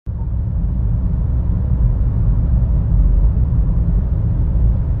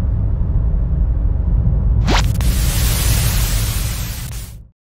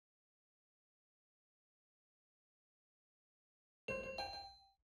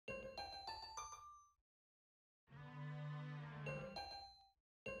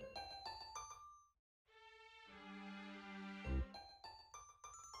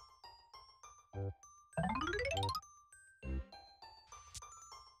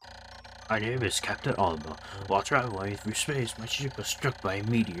My name is Captain Alma. While traveling through space, my ship was struck by a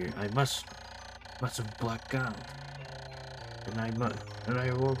meteor. I must have blacked out, and I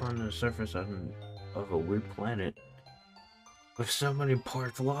awoke on the surface of a weird planet with so many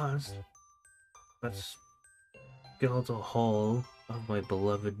parts lost. That skeletal hull of my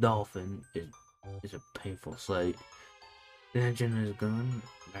beloved dolphin is a painful sight. The engine is gone,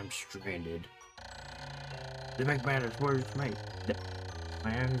 and I'm stranded. To make matters worse, my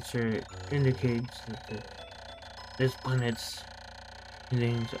answer indicates that this planet's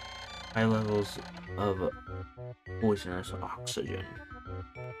contains high levels of poisonous oxygen.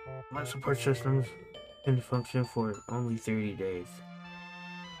 My support systems can function for only 30 days.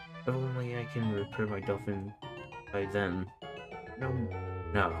 If only I can repair my dolphin by then.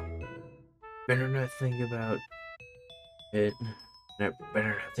 No. Better not think about it. Better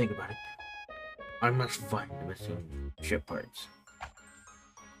not think about it. I must find the missing ship parts.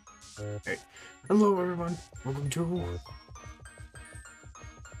 Alright. Hello everyone. Welcome to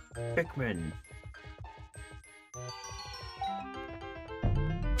Pikmin.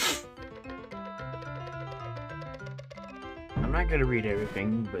 I'm not gonna read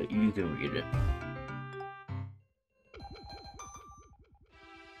everything, but you can read it.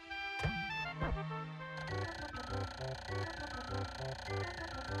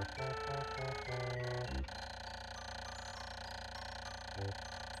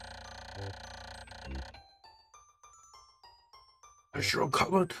 I shall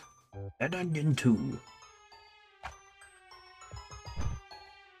call it an onion too.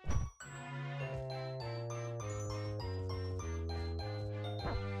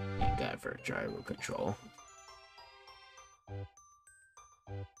 Thank God for gyro control.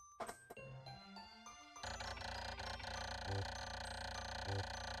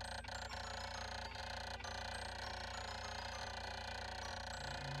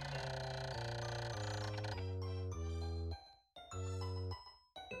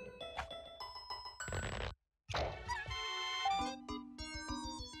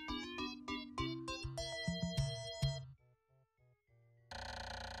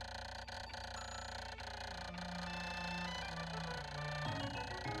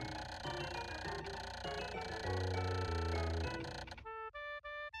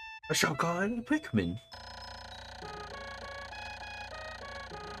 I shall call it a Pikmin.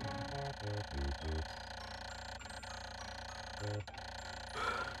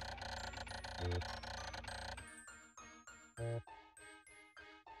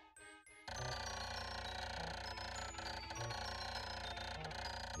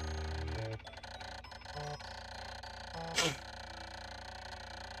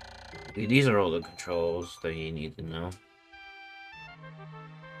 Okay, these are all the controls that you need to know.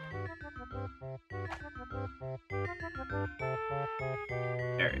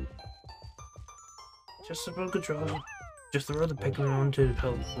 Alright. Just about control. Just throw the Pikmin onto the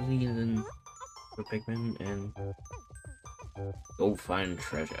Pelly and then the Pikmin and go find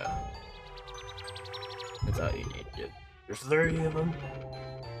treasure. That's all you need to do. There's 30 of them.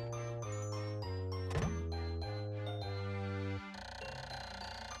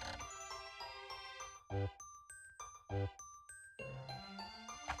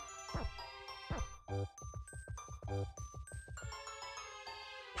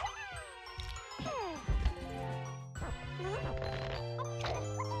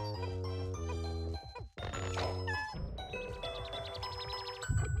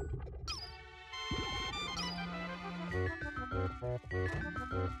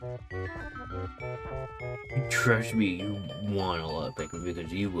 Trust me, you want a lot of Pikmin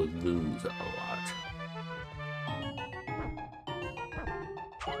because you will lose a lot.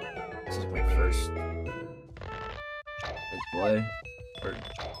 This is my first play, or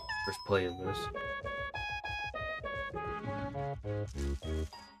first play of this.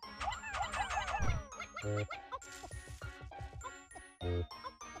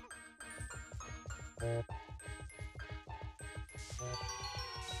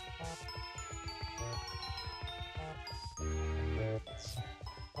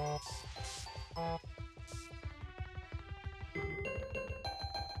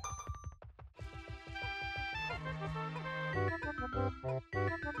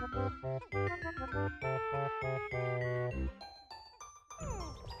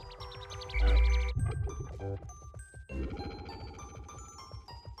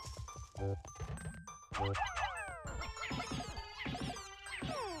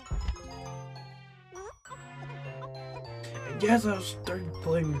 Yes, I'll start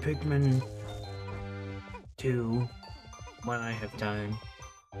playing Pikmin 2 when I have time.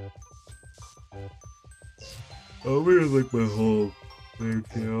 I really like my whole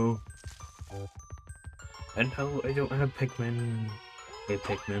Pikmin too. And no, I don't have Pikmin. Hey,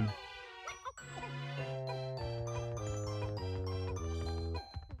 Pikmin.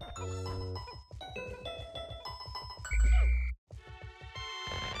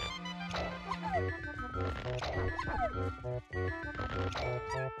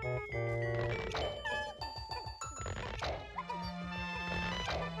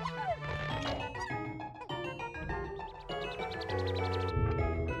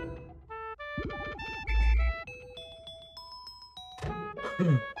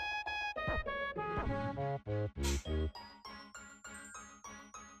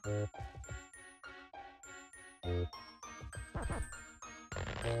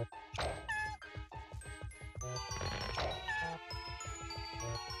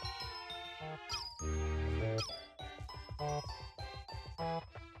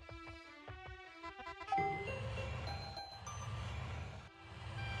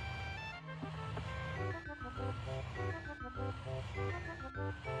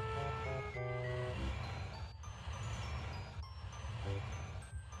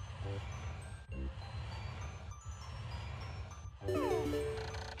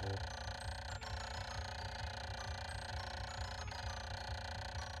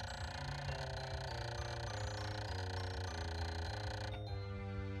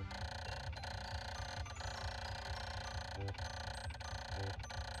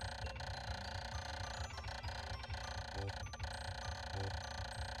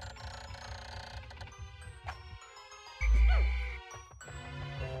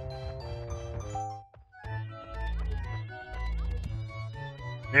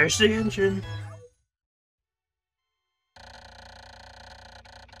 There's the engine.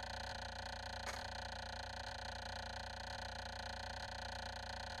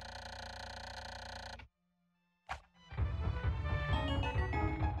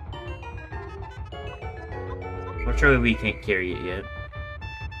 I'm sure we can't carry it yet.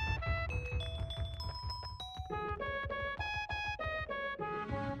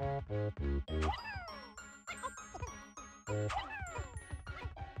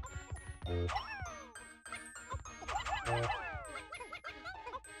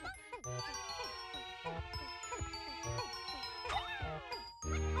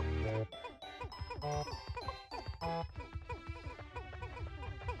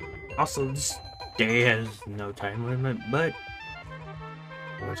 Also, this day has no time limit, but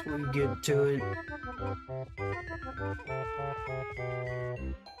once we get to it,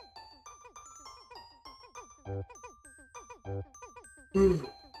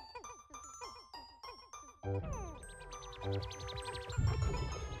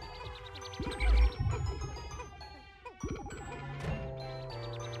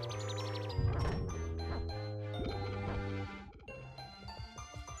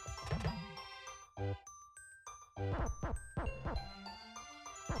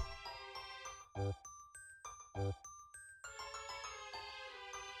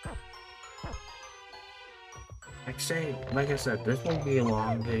 like I said, this won't be a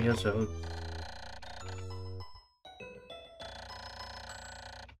long video, so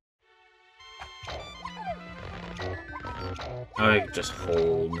I just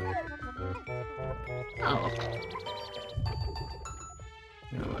hold. Oh.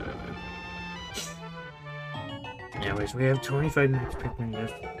 No, whatever. Anyways, we have 25 minutes Pikmin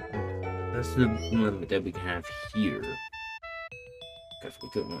just. That's the limit that we can have here. Because we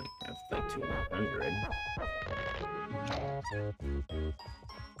could only have like 200.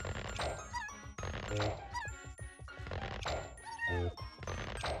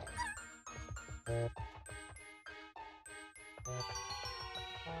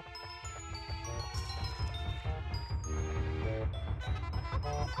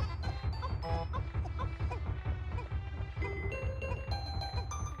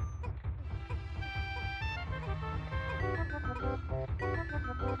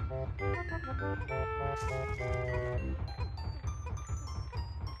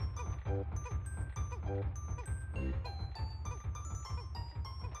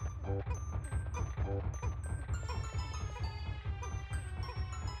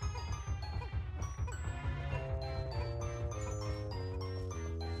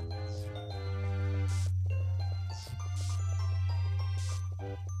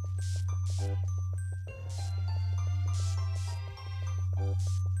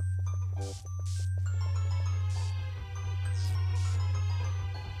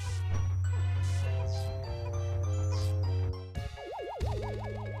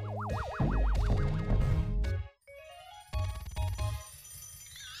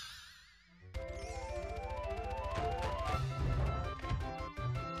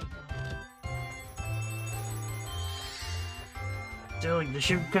 So like, the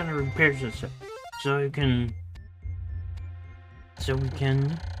ship kind of repairs itself, so we can.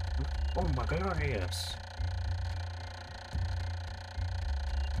 Oh my god, yes.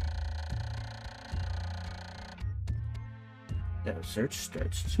 That search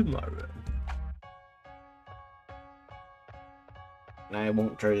starts tomorrow. And I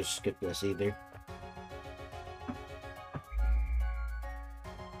won't try to skip this either.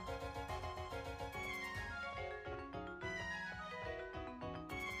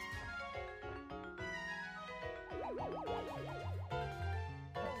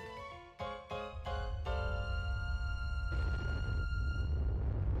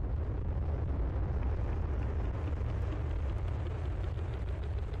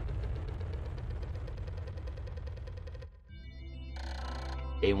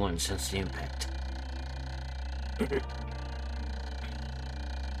 Day 1 since the impact.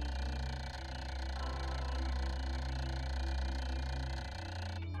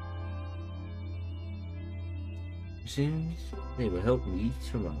 Seems they will help me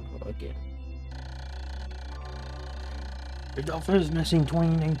tomorrow again. The dolphin is missing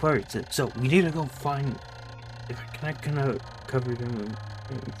 29 parts, so we need to go find. If I cannot cover them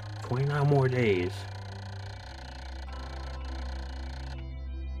in 29 more days.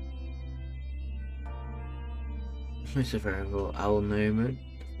 Survival, I will name it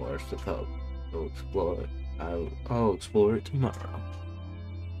the Forest of Hope. I'll explore it. I'll explore it tomorrow.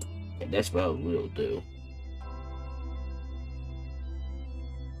 And that's what we'll do.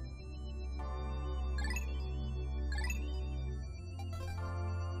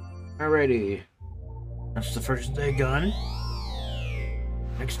 Alrighty. That's the first day gone.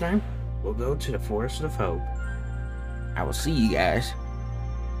 Next time, we'll go to the Forest of Hope. I will see you guys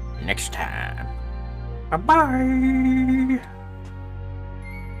next time. Bye-bye!